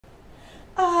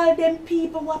All them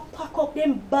people what pack up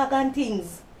them bag and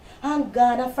things and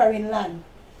gone a foreign land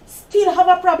still have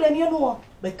a problem, you know,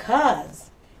 because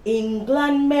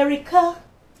England, America,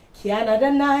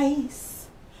 Canada nice.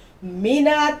 Me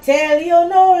not tell you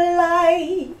no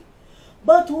lie.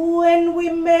 But when we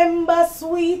remember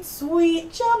sweet,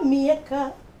 sweet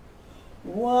Jamaica,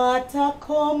 Wata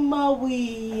Cum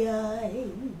we eye.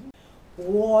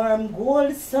 Warm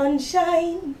gold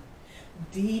sunshine,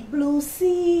 deep blue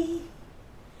sea,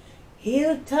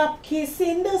 hilltop kiss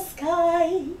in the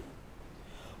sky.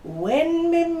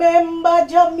 When me remember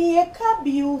Jamaica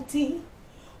beauty,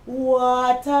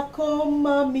 Wata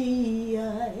Cum me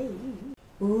eye.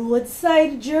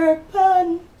 Roadside jerk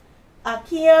pan,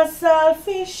 ackee and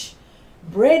saltfish,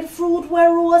 breadfruit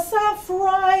where roast and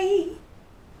fry,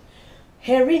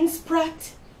 herring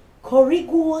sprat, curry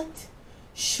goat,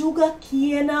 sugar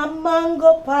cane and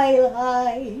mango pile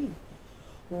high.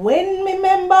 When me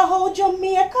remember how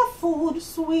Jamaica food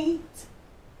sweet,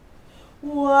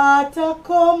 Wata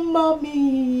Cum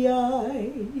me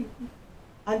eye.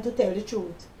 And to tell the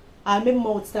truth, all my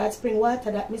mouth start spring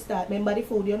water that me start remember the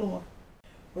food, you know.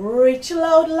 Rich,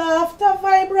 loud laughter,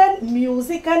 vibrant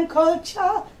music and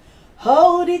culture.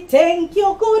 Howdy, thank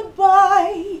you,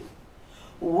 goodbye.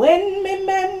 When me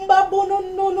remember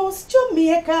Bunununus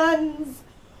Jamaicans,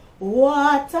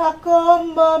 Wata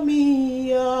Cum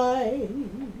me eye.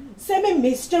 Say me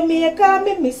miss Jamaica,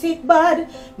 me miss it bad.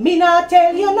 Me not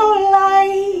tell you no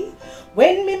lie.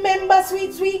 When me remember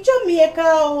sweet, sweet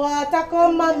Jamaica, Wata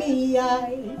Cum me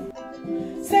eye.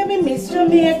 Say me miss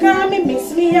Jamaica, me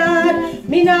miss me hard.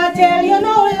 Me not tell you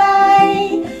no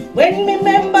lie. When me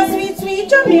remember sweet, sweet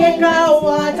Jamaica,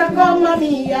 Wata Cum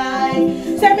me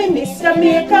eye. Say me miss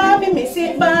Jamaica, me miss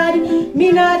it bad.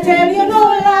 Me not tell you no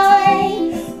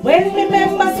lie. When me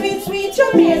remember sweet, sweet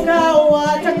Jamaica,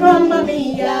 Wata Cum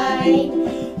me eye.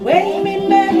 When me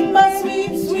remember